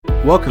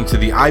Welcome to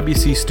the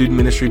IBC Student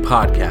Ministry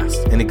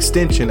Podcast, an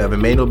extension of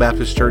Emmanuel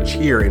Baptist Church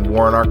here in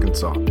Warren,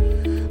 Arkansas.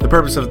 The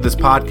purpose of this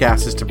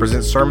podcast is to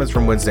present sermons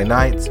from Wednesday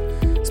nights,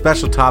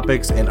 special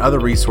topics, and other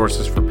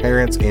resources for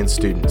parents and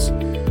students.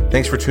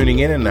 Thanks for tuning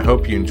in, and I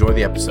hope you enjoy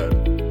the episode.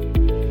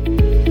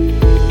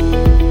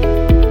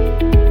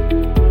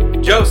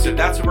 Joseph,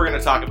 that's what we're going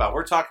to talk about.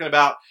 We're talking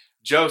about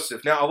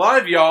Joseph. Now, a lot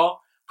of y'all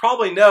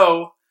probably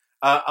know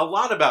a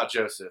lot about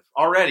Joseph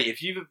already.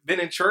 If you've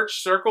been in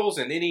church circles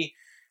in any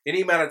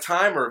amount of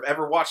time, or have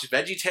ever watched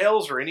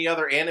VeggieTales or any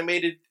other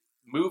animated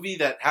movie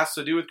that has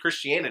to do with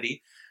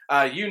Christianity,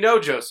 you know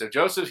Joseph.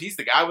 Joseph, he's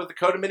the guy with the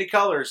coat of many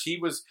colors. He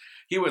was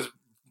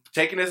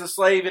taken as a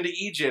slave into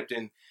Egypt,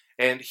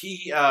 and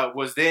he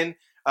was then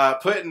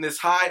put in this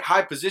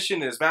high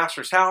position in his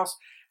master's house.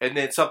 And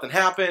then something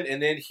happened,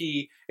 and then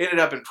he ended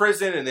up in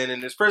prison. And then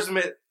in his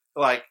imprisonment,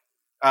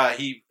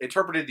 he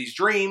interpreted these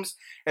dreams,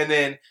 and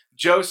then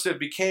Joseph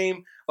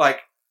became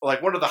like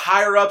one of the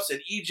higher ups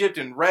in Egypt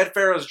and read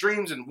Pharaoh's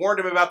dreams and warned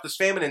him about this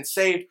famine and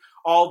saved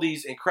all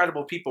these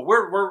incredible people.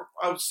 We're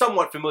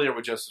somewhat familiar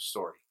with Joseph's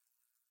story.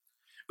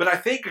 But I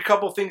think a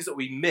couple things that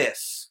we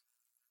miss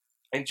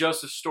in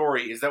Joseph's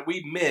story is that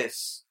we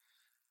miss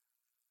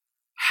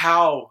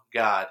how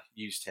God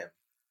used him.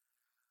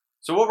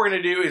 So what we're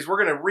going to do is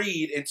we're going to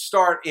read and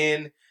start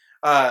in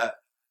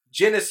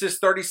Genesis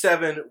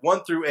 37,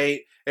 1 through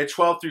 8, and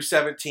 12 through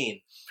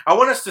 17. I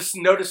want us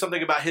to notice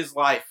something about his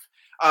life.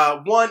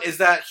 One is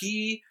that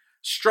he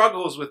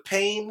struggles with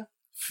pain,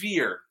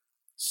 fear,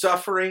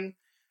 suffering,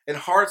 and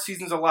hard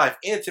seasons of life,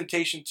 and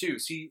temptation too.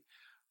 See,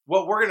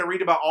 what we're going to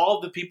read about all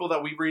the people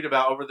that we read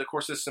about over the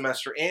course of this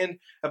semester and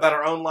about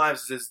our own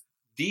lives is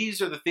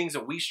these are the things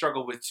that we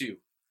struggle with too.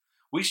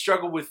 We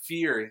struggle with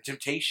fear and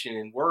temptation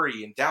and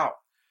worry and doubt.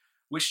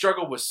 We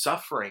struggle with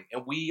suffering,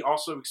 and we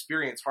also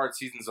experience hard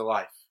seasons of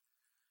life.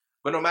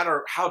 But no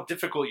matter how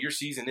difficult your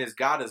season is,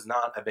 God has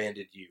not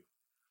abandoned you.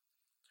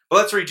 But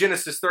let's read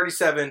Genesis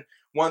 37,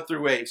 1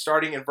 through 8,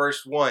 starting in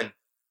verse 1.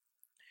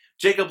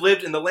 Jacob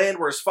lived in the land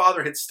where his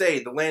father had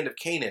stayed, the land of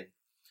Canaan.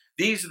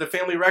 These are the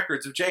family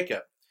records of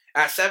Jacob.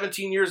 At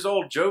 17 years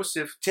old,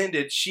 Joseph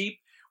tended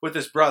sheep with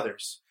his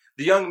brothers.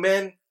 The young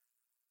man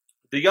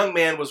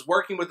was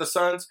working with the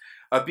sons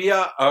of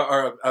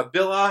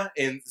Bilhah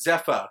and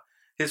Zepha,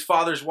 his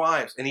father's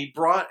wives, and he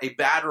brought a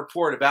bad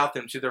report about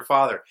them to their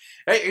father.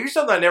 Hey, here's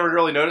something I never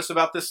really noticed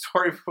about this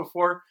story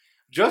before.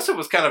 Joseph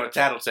was kind of a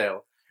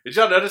tattletale. Did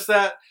y'all notice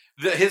that?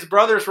 His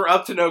brothers were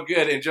up to no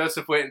good, and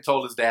Joseph went and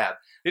told his dad.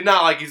 It's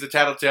not like he's a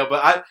tattletale,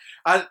 but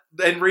I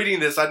in reading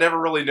this, I never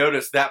really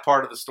noticed that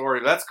part of the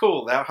story. That's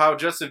cool, how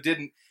Joseph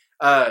didn't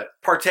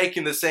partake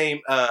in the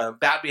same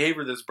bad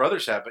behavior that his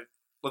brothers had, but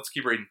let's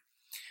keep reading.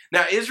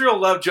 Now, Israel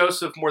loved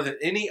Joseph more than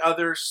his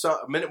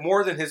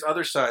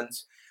other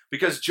sons,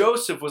 because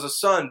Joseph was a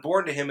son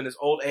born to him in his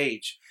old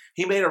age.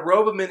 He made a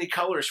robe of many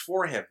colors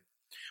for him.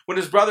 When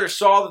his brothers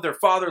saw that their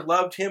father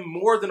loved him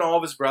more than all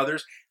of his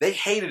brothers, they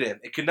hated him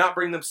and could not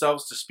bring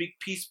themselves to speak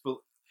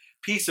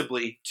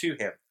peaceably to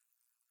him.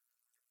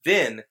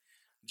 Then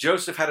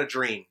Joseph had a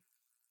dream.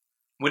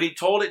 When he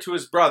told it to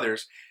his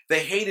brothers,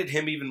 they hated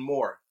him even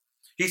more.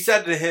 He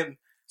said to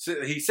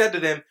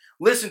them,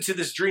 "Listen to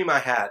this dream I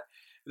had.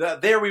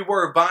 There we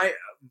were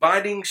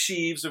binding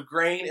sheaves of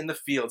grain in the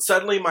field.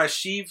 Suddenly my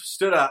sheaf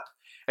stood up,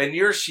 and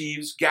your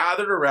sheaves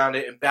gathered around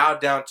it and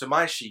bowed down to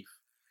my sheaf.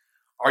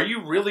 Are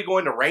you really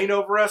going to reign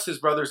over us?" His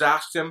brothers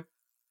asked him.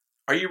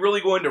 "Are you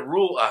really going to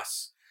rule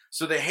us?"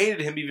 So they hated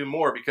him even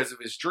more because of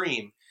his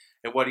dream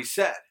and what he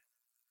said.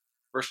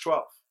 Verse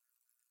 12.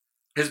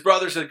 His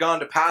brothers had gone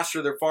to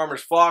pasture their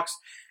farmers' flocks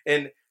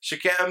in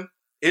Shechem.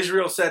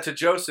 Israel said to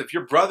Joseph,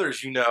 "Your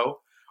brothers, you know,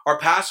 are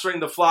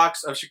pasturing the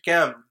flocks of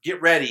Shechem. Get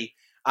ready.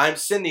 I'm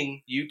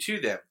sending you to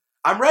them."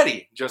 "I'm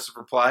ready," Joseph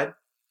replied.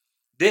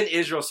 Then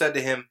Israel said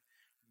to him,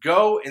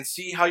 "Go and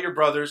see how your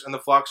brothers and the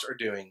flocks are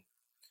doing,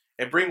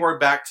 and bring word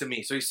back to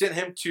me." So he sent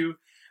him to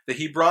the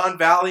Hebron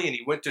Valley, and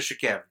he went to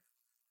Shechem.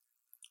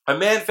 A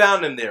man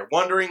found him there,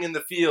 wandering in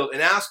the field,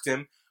 and asked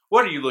him,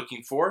 "What are you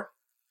looking for?"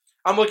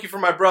 "I'm looking for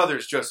my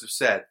brothers," Joseph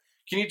said.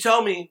 "Can you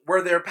tell me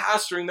where they're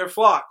pasturing their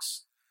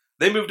flocks?"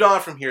 "They moved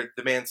on from here,"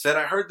 the man said.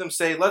 "I heard them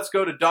say, 'Let's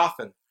go to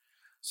Dothan.'"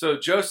 So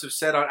Joseph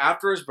set out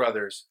after his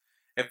brothers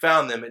and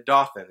found them at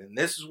Dothan. And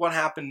this is what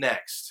happened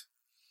next.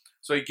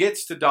 So he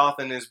gets to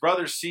Dothan, and his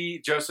brothers see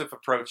Joseph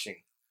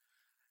approaching.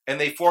 And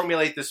they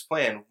formulate this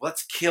plan.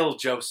 Let's kill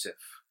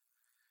Joseph.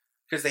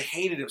 Because they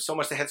hated him so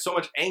much. They had so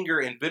much anger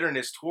and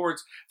bitterness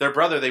towards their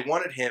brother. They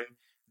wanted him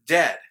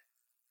dead.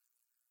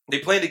 They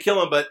planned to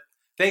kill him, but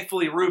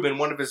thankfully Reuben,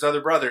 one of his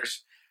other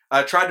brothers,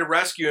 tried to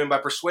rescue him by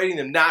persuading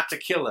them not to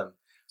kill him.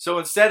 So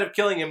instead of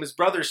killing him, his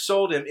brothers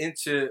sold him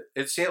into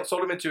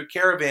a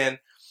caravan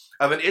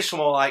of an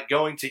Ishmaelite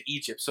going to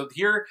Egypt. So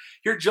here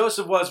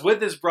Joseph was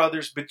with his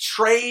brothers,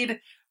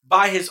 betrayed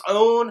by his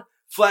own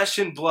flesh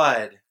and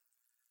blood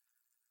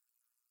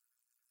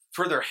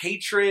for their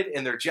hatred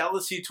and their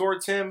jealousy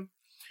towards him.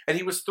 And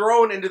he was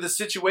thrown into the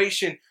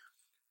situation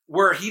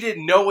where he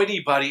didn't know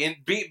anybody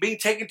and being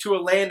taken to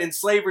a land in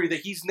slavery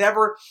that he's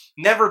never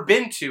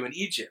been to in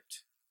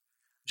Egypt.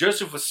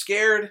 Joseph was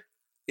scared,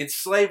 in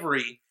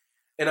slavery,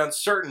 and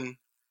uncertain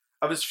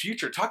of his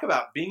future. Talk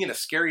about being in a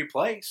scary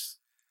place,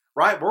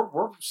 right?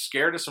 We're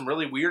scared of some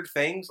really weird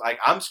things. Like,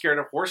 I'm scared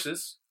of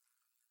horses.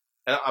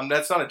 And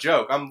that's not a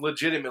joke. I'm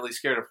legitimately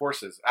scared of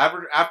horses.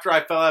 After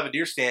I fell out of a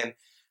deer stand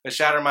and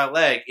shattered my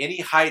leg, any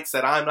heights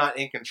that I'm not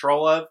in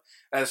control of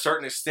at a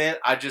certain extent,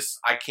 I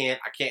can't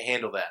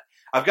handle that.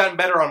 I've gotten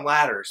better on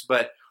ladders,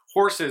 but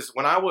horses,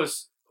 when I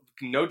was,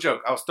 no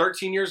joke, I was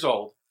 13 years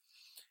old,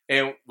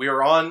 and we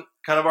were on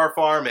kind of our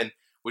farm, and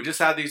we just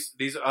had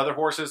these other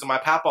horses, and my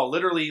papa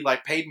literally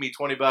like paid me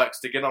 $20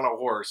 to get on a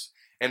horse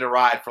and to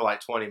ride for like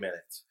 20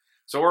 minutes.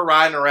 So we're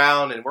riding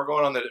around, and we're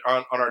going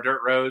on our dirt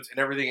roads and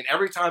everything, and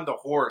every time the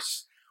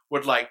horse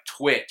would like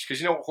twitch,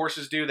 because you know what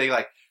horses do? They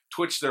like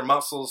twitch their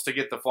muscles to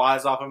get the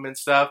flies off them and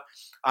stuff.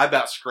 I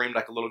about screamed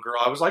like a little girl.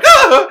 I was like,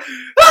 ah!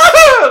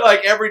 Ah!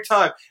 Like every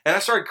time. And I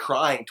started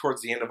crying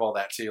towards the end of all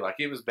that too. Like,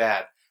 it was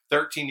bad.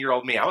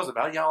 13-year-old me. I was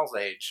about y'all's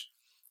age,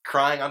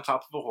 crying on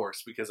top of a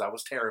horse because I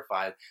was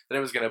terrified that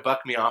it was going to buck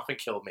me off and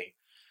kill me.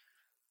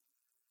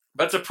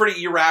 But it's a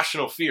pretty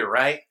irrational fear,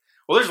 right?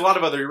 Well, there's a lot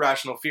of other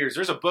irrational fears.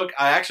 There's a book,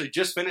 I actually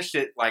just finished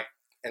it like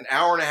an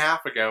hour and a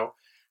half ago,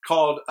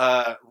 called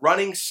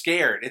Running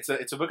Scared. It's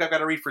a book I've got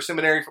to read for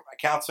seminary, for my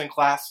counseling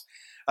class,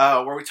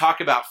 where we talk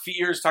about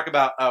fears, talk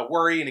about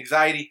worry and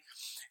anxiety.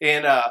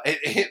 And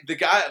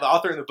the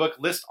author in the book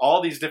lists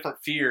all these different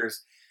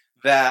fears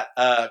that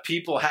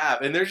people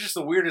have. And there's just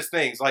the weirdest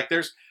things. Like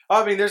there's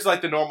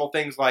like the normal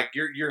things, like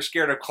you're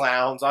scared of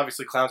clowns.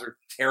 Obviously, clowns are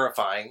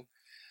terrifying.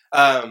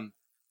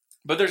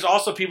 But there's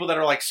also people that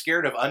are like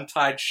scared of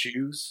untied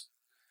shoes,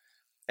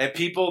 and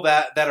people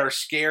that are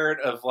scared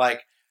of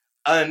like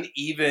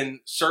uneven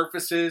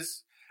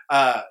surfaces,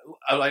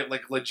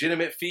 like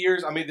legitimate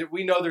fears. I mean,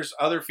 we know there's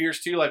other fears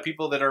too, like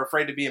people that are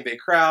afraid to be in big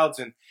crowds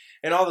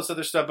and all this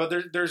other stuff. But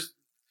there's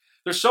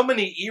so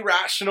many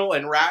irrational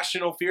and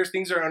rational fears.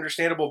 Things are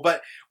understandable.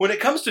 But when it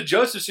comes to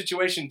Joseph's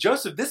situation,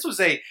 Joseph, this is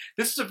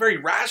a very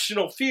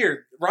rational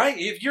fear, right?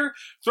 If you're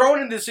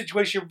thrown into this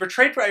situation, you're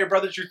betrayed by your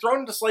brothers, you're thrown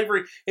into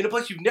slavery in a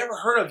place you've never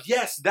heard of.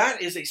 Yes,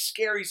 that is a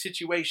scary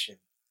situation.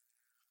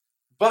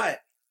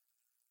 But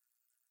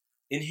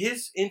in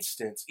his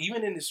instance,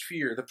 even in his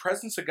fear, the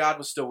presence of God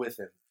was still with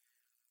him.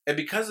 And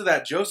because of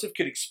that, Joseph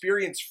could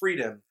experience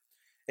freedom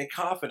and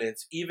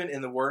confidence even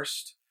in the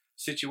worst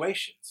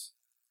situations.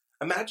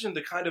 Imagine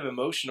the kind of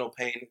emotional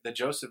pain that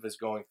Joseph is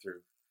going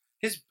through.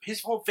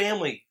 His whole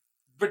family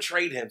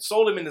betrayed him,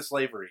 sold him into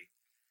slavery.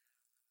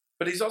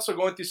 But he's also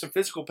going through some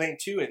physical pain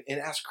too. And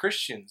as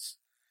Christians,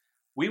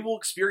 we will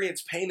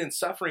experience pain and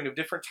suffering of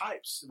different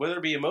types, whether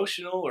it be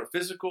emotional or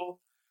physical.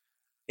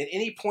 At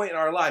any point in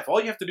our life, all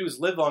you have to do is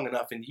live long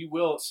enough, and you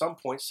will at some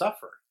point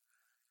suffer.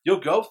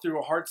 You'll go through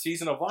a hard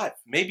season of life.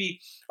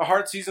 Maybe a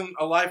hard season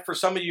of life for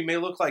some of you may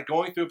look like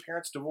going through a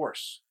parent's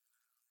divorce.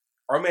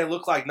 Or it may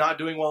look like not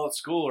doing well at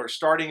school, or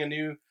starting a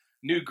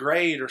new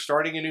grade, or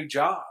starting a new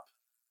job.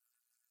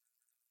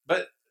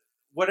 But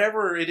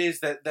whatever it is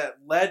that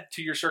led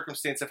to your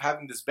circumstance of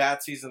having this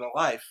bad season of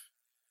life,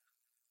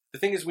 the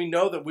thing is, we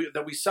know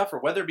that we suffer,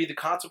 whether it be the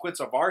consequence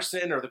of our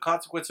sin or the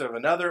consequence of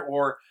another,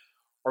 or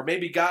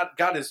maybe God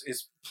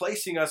is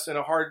placing us in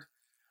a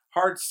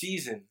hard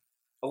season,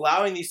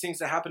 allowing these things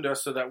to happen to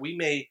us so that we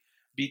may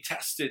be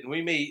tested, and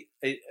we may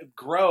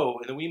grow,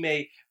 and we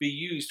may be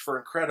used for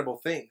incredible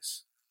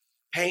things.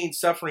 Pain,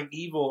 suffering,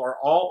 evil are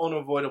all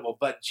unavoidable,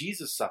 but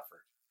Jesus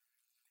suffered.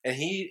 And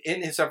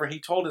in his suffering, he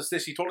told us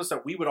this. He told us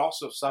that we would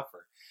also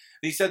suffer.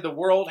 He said the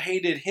world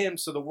hated him,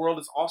 so the world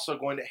is also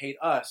going to hate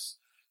us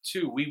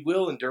too. We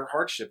will endure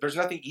hardship. There's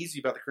nothing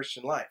easy about the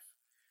Christian life.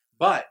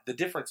 But the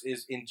difference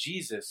is, in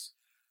Jesus,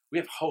 we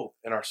have hope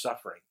in our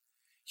suffering.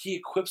 He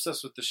equips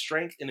us with the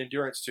strength and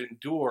endurance to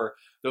endure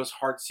those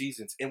hard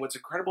seasons. And what's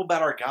incredible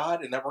about our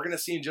God, and that we're going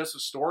to see in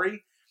Joseph's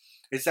story,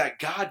 is that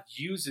God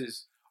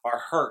uses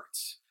our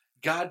hurts.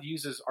 God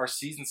uses our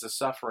seasons of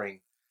suffering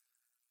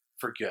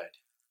for good,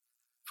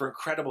 for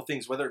incredible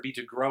things, whether it be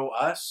to grow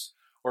us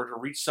or to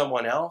reach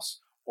someone else,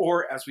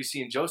 or, as we see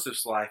in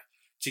Joseph's life,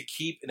 to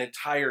keep an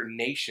entire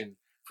nation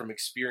from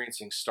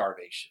experiencing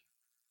starvation.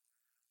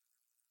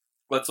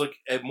 Let's look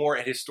more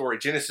at his story.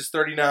 Genesis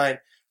 39,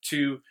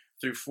 2-4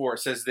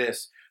 says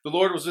this: The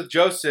Lord was with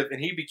Joseph,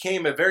 and he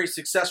became a very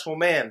successful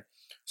man,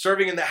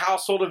 serving in the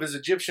household of his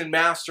Egyptian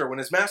master. When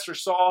his master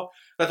saw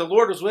that the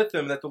Lord was with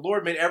him, that the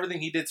Lord made everything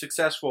he did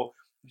successful,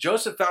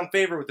 Joseph found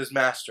favor with his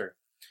master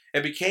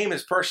and became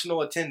his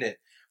personal attendant.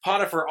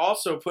 Potiphar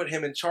also put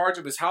him in charge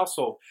of his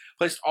household,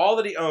 placed all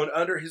that he owned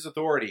under his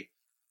authority.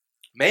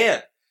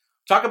 Man,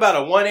 talk about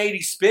a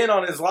 180 spin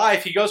on his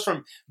life. He goes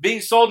from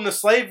being sold into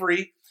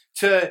slavery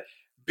to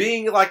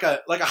being like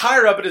a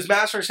higher up at his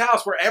master's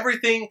house, where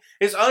everything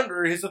is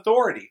under his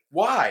authority.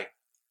 Why?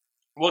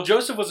 Well,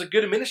 Joseph was a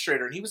good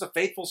administrator, and he was a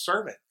faithful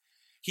servant.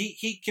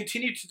 He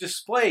continued to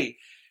display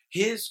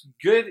his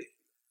good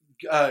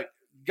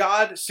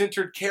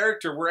God-centered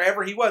character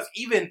wherever he was,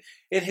 even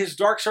in his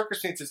dark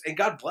circumstances. And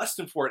God blessed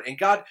him for it. And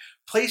God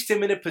placed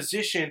him in a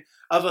position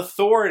of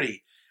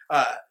authority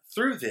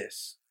through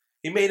this.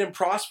 He made him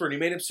prosper, and he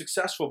made him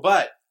successful.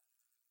 But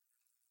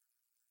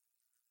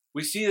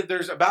we see that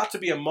there's about to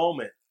be a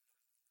moment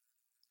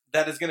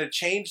that is going to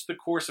change the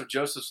course of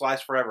Joseph's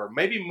life forever.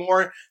 Maybe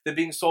more than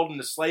being sold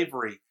into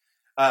slavery.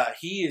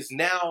 He is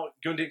now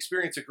going to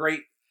experience a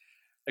great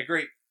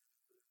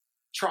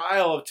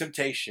trial of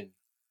temptation.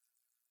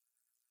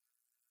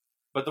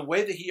 But the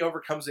way that he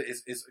overcomes it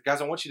is,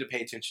 guys, I want you to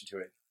pay attention to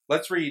it.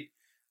 Let's read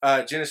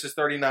Genesis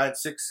 39,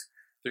 6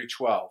 through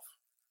 12,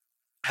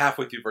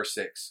 halfway through verse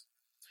 6.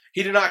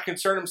 He did not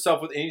concern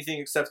himself with anything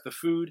except the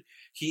food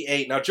he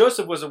ate. Now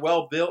Joseph was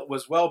well built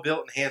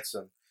and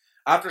handsome.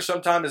 After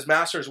some time, his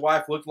master's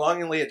wife looked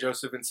longingly at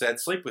Joseph and said,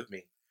 "Sleep with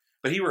me."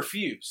 But he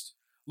refused.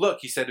 "Look,"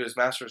 he said to his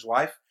master's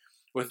wife,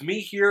 "with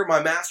me here,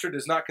 my master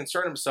does not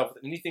concern himself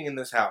with anything in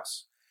this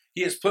house.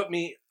 He has put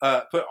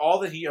all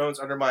that he owns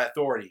under my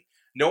authority.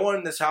 No one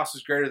in this house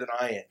is greater than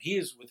I am. He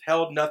has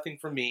withheld nothing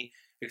from me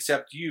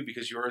except you,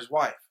 because you are his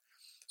wife.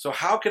 So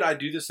how could I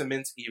do this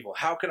immense evil?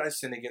 How could I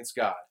sin against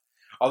God?"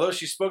 Although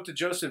she spoke to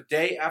Joseph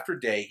day after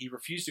day, he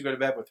refused to go to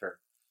bed with her.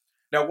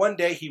 Now one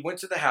day he went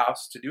to the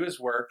house to do his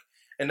work,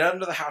 and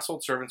none of the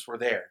household servants were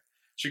there.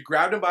 She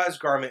grabbed him by his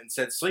garment and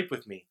said, "Sleep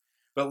with me."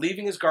 But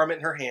leaving his garment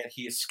in her hand,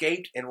 he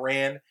escaped and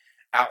ran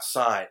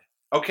outside.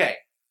 Okay,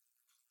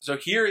 so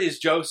here is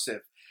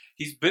Joseph.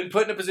 He's been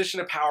put in a position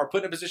of power,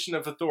 put in a position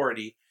of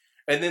authority,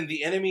 and then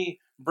the enemy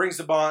brings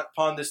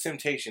upon this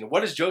temptation.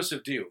 What does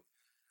Joseph do?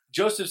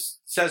 Joseph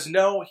says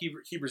no, he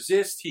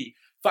resists, he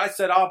fights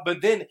that off,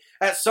 but then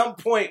at some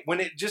point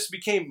when it just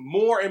became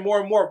more and more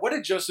and more, what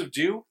did Joseph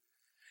do?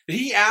 Did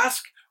he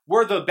ask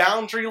where the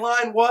boundary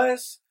line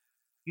was?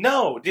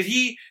 No. Did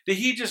he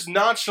just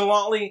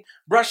nonchalantly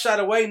brush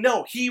that away?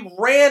 No. He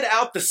ran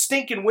out the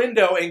stinking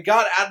window and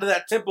got out of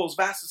that temple as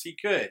fast as he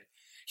could.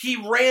 He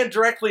ran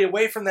directly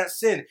away from that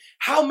sin.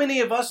 How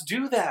many of us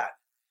do that?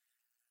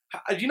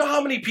 Do you know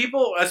how many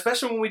people,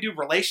 especially when we do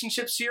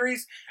relationship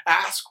series,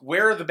 ask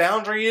where the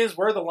boundary is,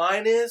 where the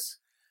line is?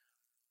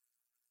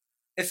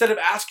 Instead of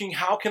asking,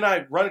 how can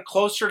I run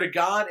closer to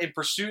God in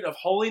pursuit of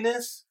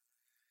holiness?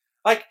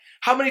 Like,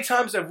 how many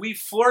times have we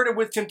flirted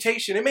with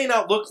temptation? It may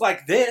not look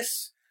like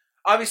this,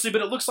 obviously,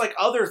 but it looks like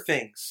other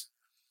things.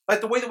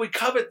 Like the way that we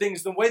covet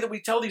things, the way that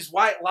we tell these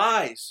white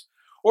lies,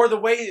 or the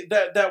way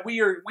that we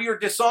are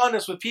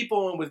dishonest with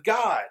people and with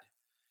God.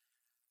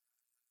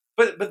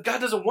 But God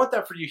doesn't want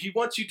that for you. He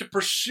wants you to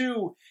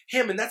pursue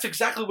him, and that's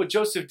exactly what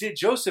Joseph did.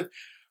 Joseph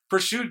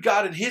pursued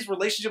God, and his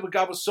relationship with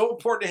God was so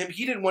important to him,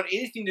 he didn't want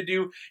anything to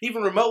do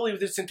even remotely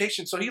with this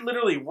temptation, so he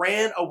literally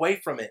ran away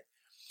from it.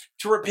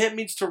 To repent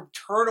means to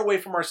turn away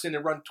from our sin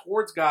and run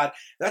towards God.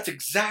 That's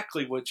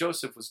exactly what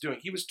Joseph was doing.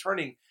 He was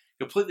turning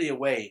completely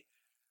away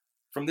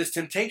from this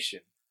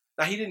temptation.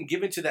 Now, he didn't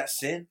give into that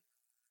sin,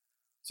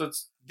 so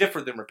it's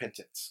different than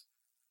repentance.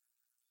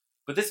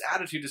 But this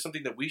attitude is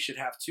something that we should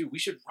have too. We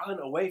should run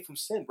away from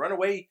sin, run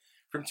away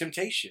from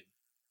temptation.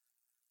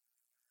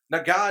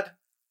 Now, God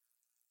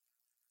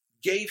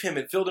gave him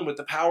and filled him with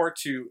the power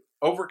to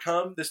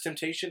overcome this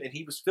temptation, and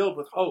he was filled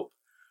with hope,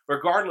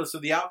 regardless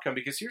of the outcome.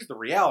 Because here's the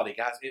reality,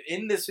 guys.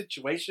 In this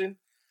situation,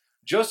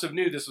 Joseph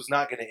knew this was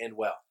not going to end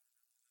well.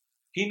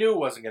 He knew it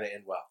wasn't going to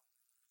end well.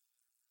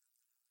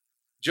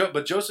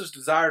 But Joseph's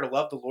desire to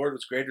love the Lord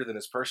was greater than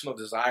his personal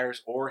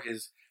desires or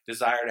his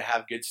desire to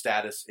have good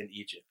status in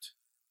Egypt.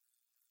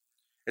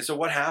 And so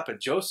what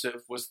happened?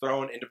 Joseph was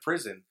thrown into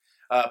prison.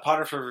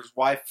 Potiphar's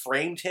wife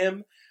framed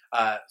him,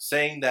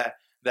 saying that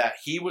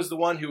he was the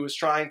one who was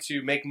trying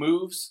to make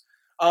moves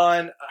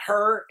on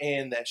her,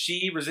 and that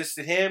she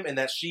resisted him, and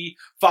that she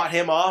fought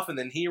him off, and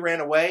then he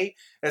ran away.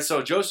 And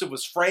so Joseph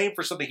was framed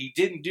for something he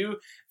didn't do.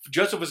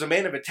 Joseph was a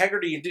man of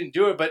integrity and didn't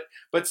do it,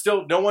 but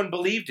still no one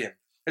believed him.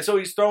 And so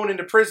he's thrown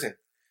into prison.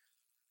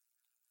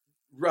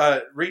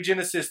 Read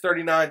Genesis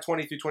 39,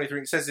 20 through 23.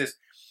 It says this,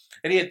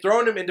 "And he had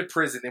thrown him into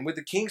prison, and with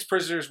the king's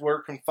prisoners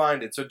were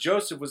confined. So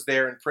Joseph was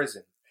there in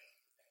prison.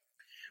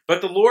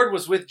 But the Lord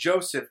was with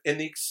Joseph in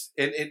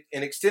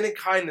extended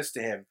kindness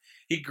to him.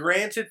 He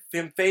granted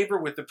him favor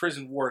with the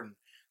prison warden.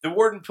 The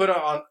warden put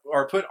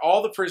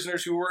all the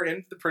prisoners who were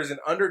in the prison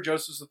under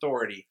Joseph's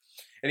authority,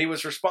 and he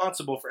was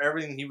responsible for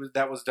everything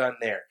that was done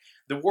there.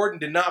 The warden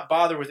did not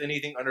bother with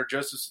anything under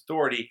Joseph's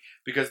authority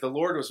because the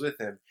Lord was with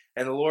him,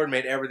 and the Lord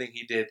made everything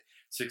he did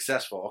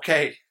successful."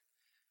 Okay,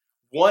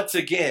 once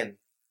again,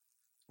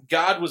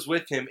 God was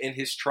with him in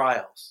his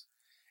trials.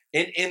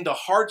 In the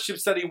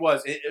hardships that he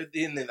was,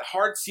 in the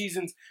hard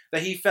seasons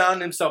that he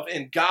found himself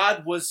in,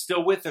 God was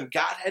still with him.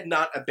 God had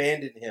not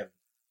abandoned him.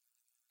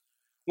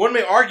 One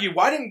may argue,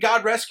 why didn't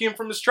God rescue him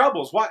from his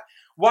troubles?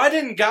 Why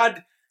didn't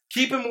God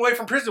keep him away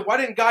from prison? Why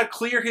didn't God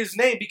clear his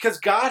name? Because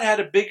God had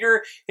a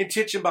bigger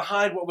intention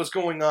behind what was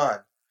going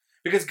on.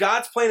 Because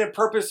God's plan and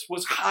purpose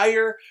was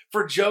higher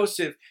for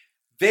Joseph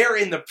there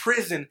in the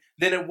prison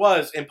than it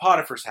was in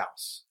Potiphar's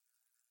house.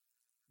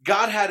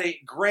 God had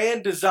a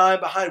grand design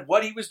behind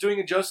what he was doing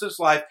in Joseph's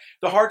life,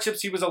 the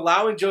hardships he was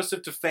allowing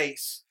Joseph to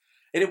face.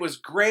 And it was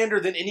grander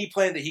than any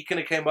plan that he could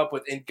have come up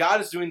with. And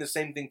God is doing the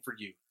same thing for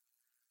you.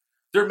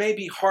 There may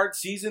be hard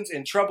seasons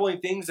and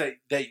troubling things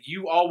that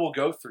you all will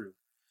go through.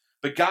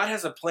 But God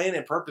has a plan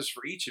and purpose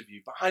for each of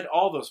you behind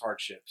all those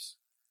hardships.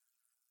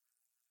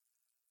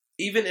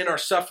 Even in our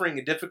suffering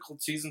and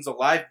difficult seasons of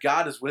life,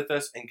 God is with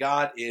us and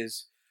God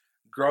is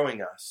growing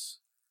us.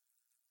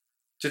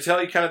 To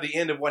tell you kind of the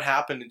end of what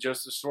happened in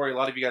Joseph's story, a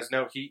lot of you guys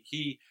know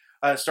he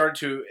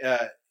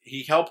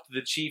helped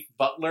the chief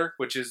butler,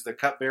 which is the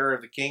cupbearer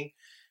of the king,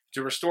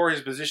 to restore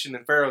his position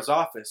in Pharaoh's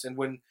office. And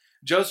when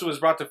Joseph was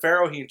brought to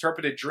Pharaoh, he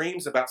interpreted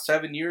dreams about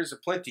 7 years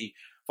of plenty,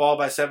 followed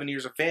by 7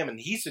 years of famine.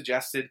 He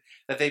suggested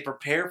that they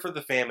prepare for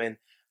the famine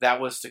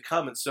that was to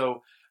come. And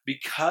so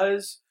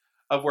because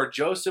of where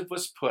Joseph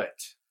was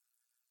put,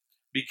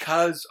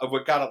 because of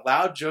what God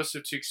allowed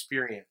Joseph to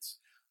experience,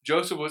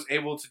 Joseph was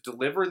able to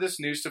deliver this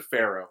news to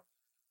Pharaoh,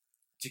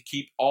 to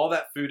keep all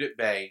that food at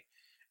bay,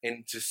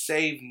 and to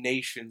save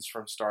nations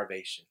from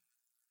starvation.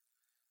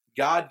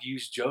 God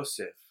used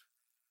Joseph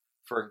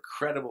for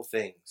incredible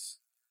things,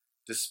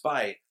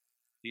 despite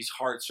these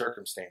hard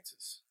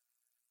circumstances.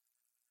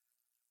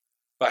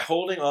 By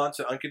holding on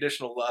to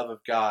unconditional love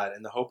of God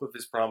and the hope of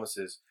his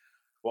promises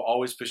will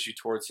always push you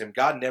towards him.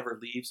 God never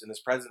leaves, and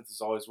his presence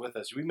is always with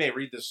us. We may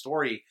read this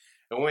story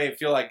and we may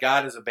feel like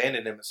God has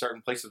abandoned him at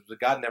certain places, but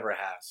God never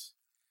has.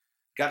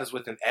 God is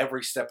with him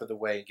every step of the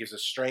way and gives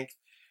us strength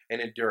and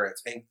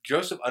endurance. And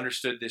Joseph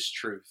understood this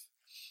truth.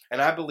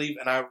 And I believe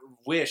and I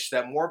wish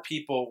that more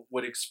people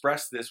would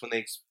express this when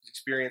they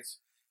experience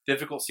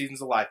difficult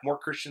seasons of life, more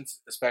Christians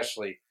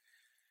especially.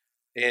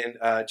 In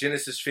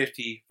Genesis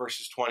 50,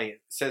 verses 20,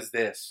 it says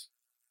this: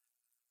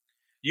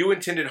 "You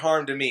intended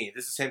harm to me."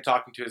 This is him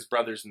talking to his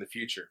brothers in the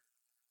future.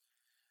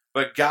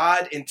 "But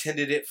God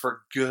intended it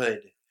for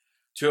good,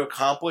 to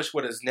accomplish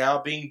what is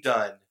now being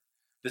done,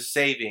 the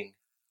saving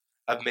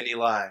of many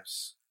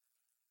lives."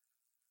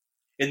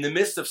 In the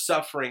midst of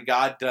suffering,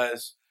 God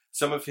does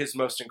some of his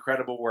most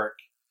incredible work.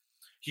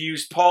 He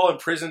used Paul in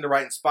prison to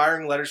write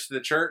inspiring letters to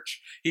the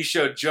church. He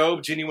showed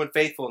Job genuine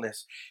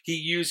faithfulness. He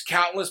used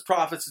countless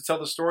prophets to tell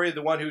the story of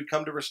the one who would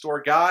come to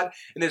restore God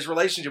and his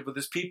relationship with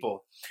his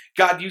people.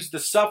 God used the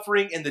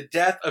suffering and the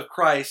death of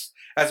Christ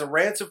as a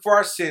ransom for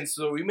our sins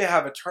so that we may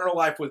have eternal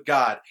life with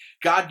God.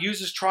 God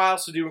uses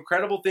trials to do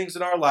incredible things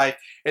in our life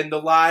and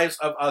the lives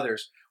of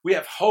others. We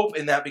have hope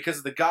in that because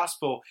of the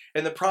gospel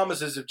and the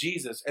promises of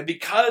Jesus. And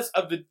because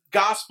of the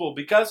gospel,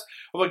 because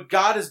of what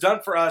God has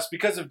done for us,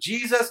 because of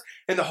Jesus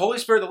and the Holy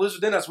Spirit that lives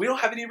within us, we don't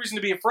have any reason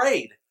to be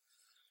afraid.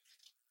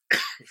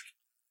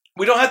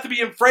 We don't have to be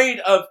afraid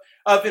of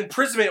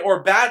imprisonment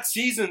or bad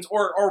seasons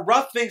or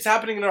rough things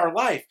happening in our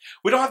life.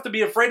 We don't have to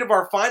be afraid of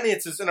our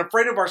finances and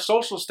afraid of our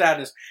social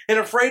status and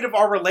afraid of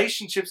our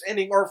relationships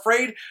ending or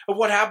afraid of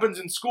what happens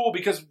in school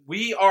because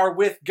we are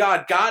with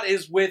God. God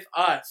is with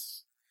us.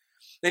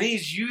 And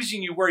he's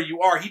using you where you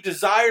are. He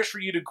desires for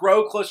you to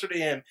grow closer to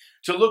him,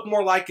 to look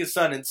more like his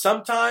son. And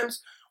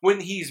sometimes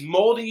when he's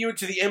molding you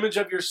into the image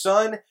of your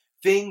son,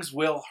 things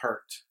will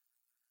hurt.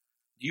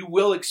 You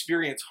will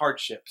experience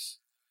hardships.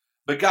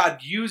 But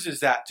God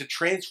uses that to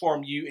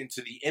transform you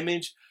into the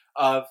image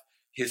of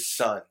his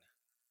son.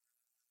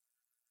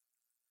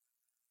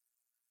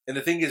 And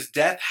the thing is,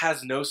 death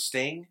has no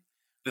sting.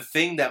 The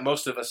thing that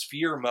most of us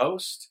fear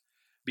most,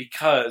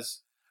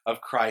 because of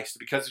Christ,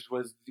 because it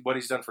was what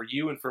he's done for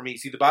you and for me.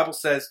 See, the Bible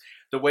says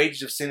the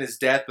wages of sin is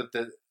death, but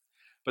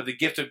the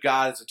gift of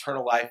God is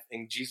eternal life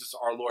in Jesus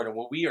our Lord. And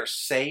when we are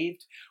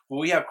saved, when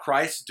we have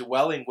Christ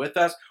dwelling with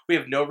us, we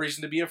have no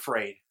reason to be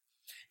afraid.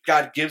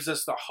 God gives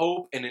us the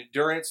hope and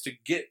endurance to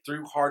get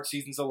through hard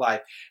seasons of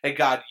life. And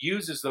God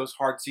uses those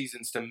hard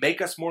seasons to make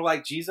us more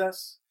like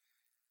Jesus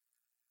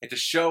and to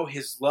show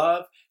his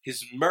love,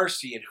 his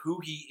mercy, and who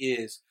he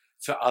is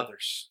to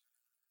others.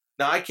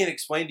 Now, I can't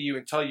explain to you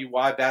and tell you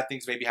why bad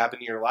things may be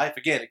happening in your life.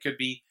 Again, it could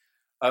be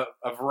a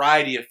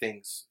variety of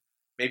things.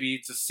 Maybe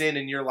it's a sin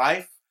in your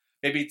life.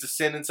 Maybe it's a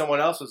sin in someone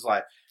else's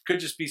life. It could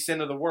just be sin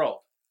of the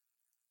world.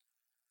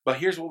 But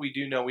here's what we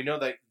do know. We know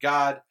that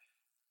God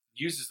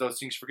uses those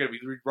things for good. We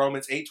read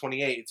Romans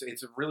 8:28.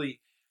 It's a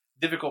really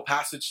difficult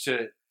passage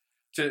to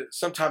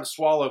sometimes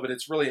swallow, but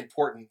it's really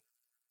important.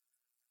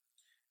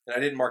 And I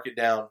didn't mark it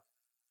down.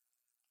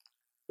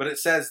 But it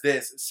says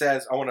this. It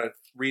says, I want to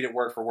read it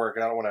word for word,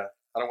 and I don't want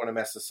to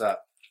mess this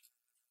up.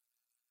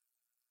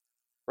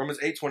 Romans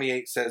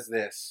 8:28 says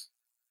this: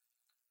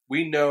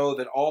 "We know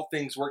that all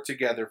things work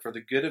together for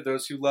the good of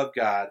those who love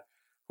God,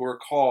 who are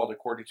called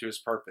according to his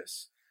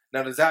purpose."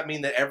 Now, does that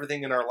mean that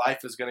everything in our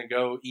life is going to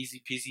go easy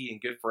peasy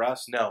and good for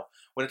us? No.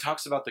 When it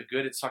talks about the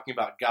good, it's talking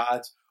about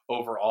God's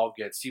overall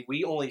good. See,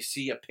 we only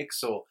see a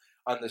pixel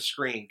on the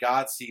screen.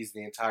 God sees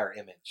the entire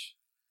image.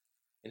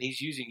 And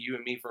he's using you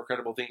and me for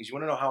incredible things. You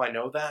want to know how I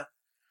know that?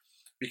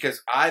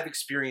 Because I've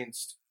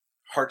experienced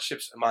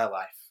hardships in my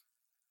life.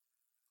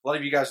 A lot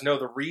of you guys know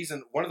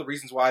one of the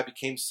reasons why I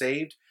became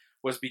saved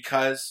was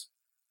because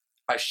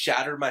I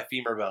shattered my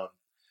femur bone.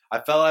 I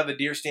fell out of a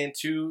deer stand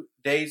 2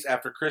 days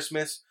after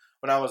Christmas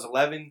when I was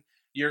 11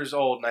 years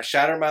old, and I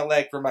shattered my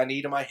leg from my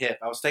knee to my hip.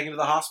 I was taken to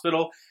the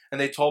hospital, and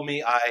they told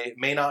me I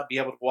may not be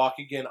able to walk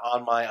again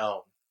on my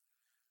own.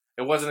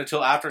 It wasn't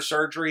until after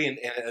surgery and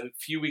a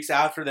few weeks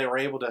after they were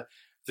able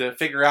to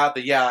figure out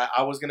that, yeah,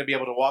 I was going to be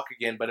able to walk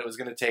again, but it was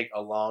going to take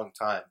a long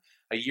time,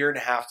 1.5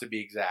 years to be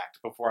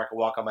exact, before I could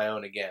walk on my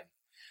own again.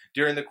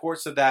 During the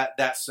course of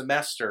that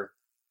semester,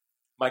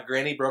 my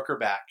granny broke her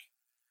back.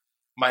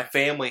 My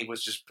family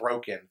was just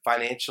broken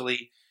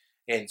financially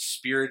and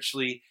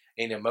spiritually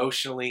and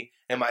emotionally.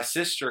 And my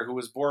sister, who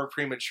was born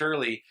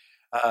prematurely,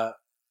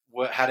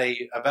 had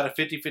about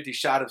a 50-50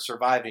 shot of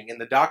surviving. And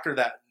the doctor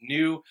that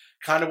knew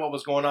kind of what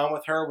was going on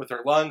with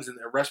her lungs and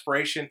her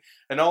respiration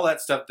and all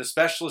that stuff, the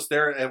specialist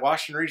there at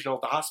Washington Regional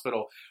at the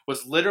hospital,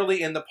 was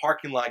literally in the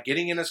parking lot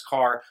getting in his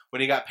car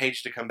when he got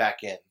paged to come back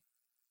in.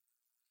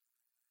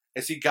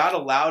 And see, God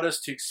allowed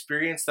us to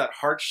experience that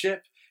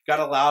hardship.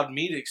 God allowed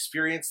me to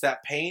experience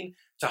that pain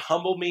to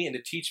humble me and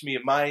to teach me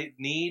of my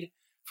need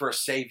for a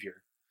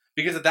Savior.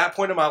 Because at that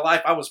point in my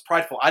life, I was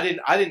prideful. I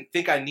didn't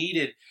think I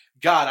needed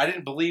God. I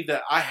didn't believe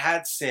that I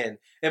had sin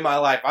in my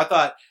life. I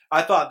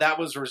thought that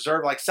was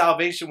reserved, like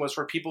salvation was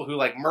for people who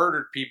like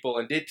murdered people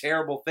and did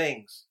terrible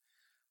things.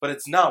 But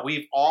it's not.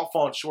 We've all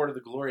fallen short of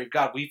the glory of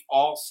God. We've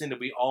all sinned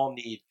and we all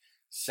need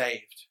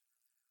saved.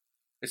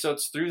 And so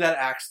it's through that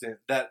accident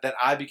that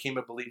I became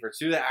a believer. It's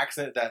through that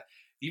accident that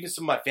even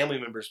some of my family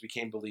members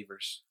became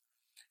believers.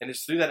 And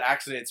it's through that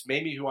accident it's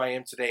made me who I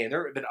am today. And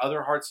there have been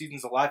other hard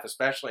seasons of life,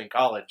 especially in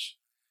college,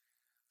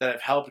 that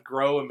have helped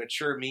grow and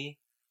mature me.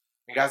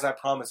 And guys, I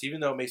promise, even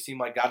though it may seem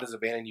like God has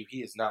abandoned you,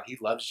 He is not. He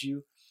loves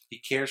you. He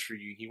cares for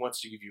you. He wants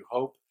to give you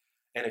hope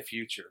and a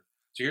future.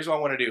 So here's what I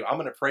want to do. I'm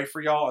going to pray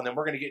for y'all, and then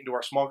we're going to get into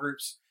our small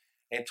groups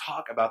and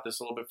talk about this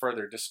a little bit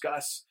further,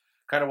 discuss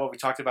kind of what we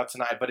talked about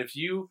tonight. But if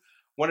you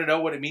want to know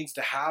what it means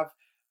to have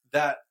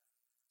that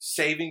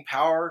saving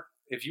power,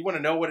 if you want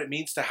to know what it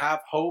means to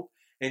have hope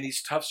in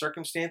these tough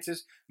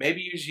circumstances,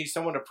 maybe you need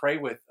someone to pray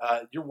with.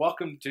 You're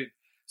welcome to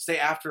stay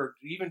after,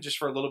 even just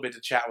for a little bit,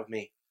 to chat with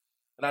me.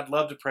 And I'd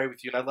love to pray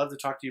with you, and I'd love to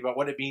talk to you about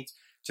what it means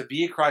to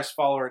be a Christ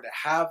follower, to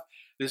have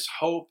this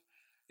hope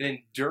and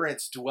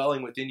endurance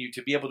dwelling within you,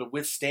 to be able to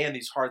withstand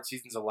these hard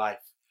seasons of life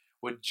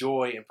with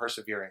joy and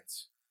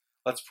perseverance.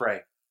 Let's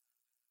pray.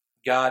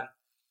 God,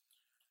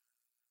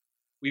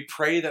 we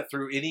pray that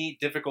through any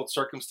difficult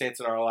circumstance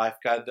in our life,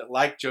 God, that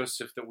like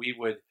Joseph, that we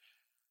would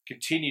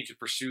continue to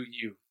pursue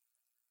you.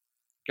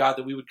 God,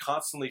 that we would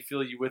constantly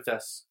feel you with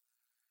us.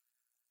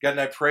 God,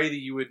 and I pray that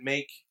you would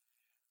make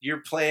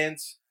your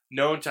plans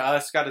known to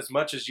us, God, as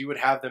much as you would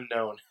have them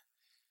known.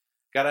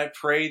 God, I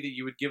pray that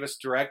you would give us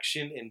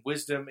direction and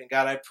wisdom. And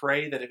God, I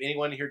pray that if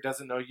anyone here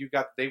doesn't know you,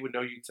 God, they would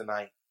know you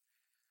tonight.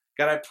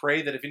 God, I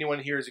pray that if anyone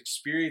here is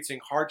experiencing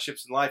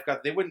hardships in life, God,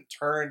 they wouldn't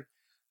turn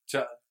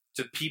to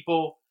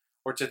people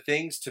or to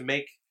things to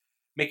make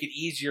it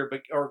easier,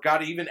 but or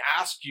God, even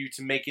ask you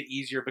to make it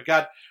easier, but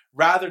God,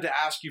 rather to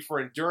ask you for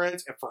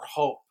endurance and for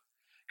hope.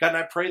 God, and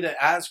I pray that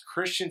as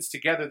Christians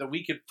together, that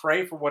we could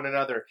pray for one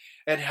another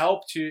and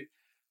help to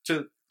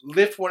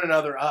lift one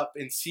another up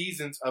in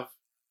seasons of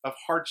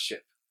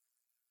hardship,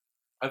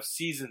 of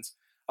seasons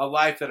of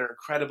life that are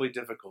incredibly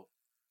difficult.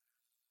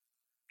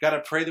 God, I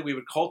pray that we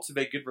would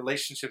cultivate good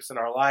relationships in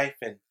our life,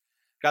 and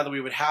God, that we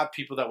would have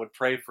people that would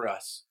pray for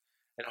us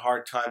in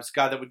hard times.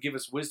 God, that would give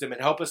us wisdom and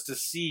help us to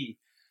see,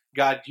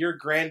 God, your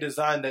grand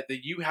design, that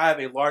you have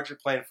a larger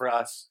plan for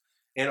us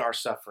in our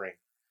suffering.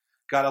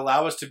 God,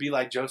 allow us to be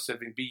like Joseph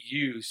and be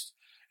used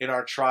in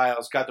our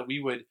trials. God, that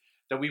we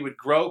would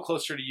grow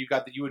closer to you,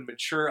 God, that you would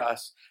mature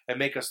us and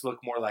make us look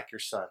more like your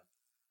Son.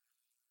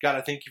 God,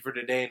 I thank you for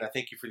today, and I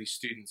thank you for these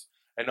students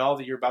and all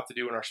that you're about to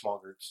do in our small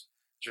groups.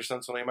 In your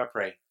Son's name I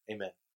pray. Amen.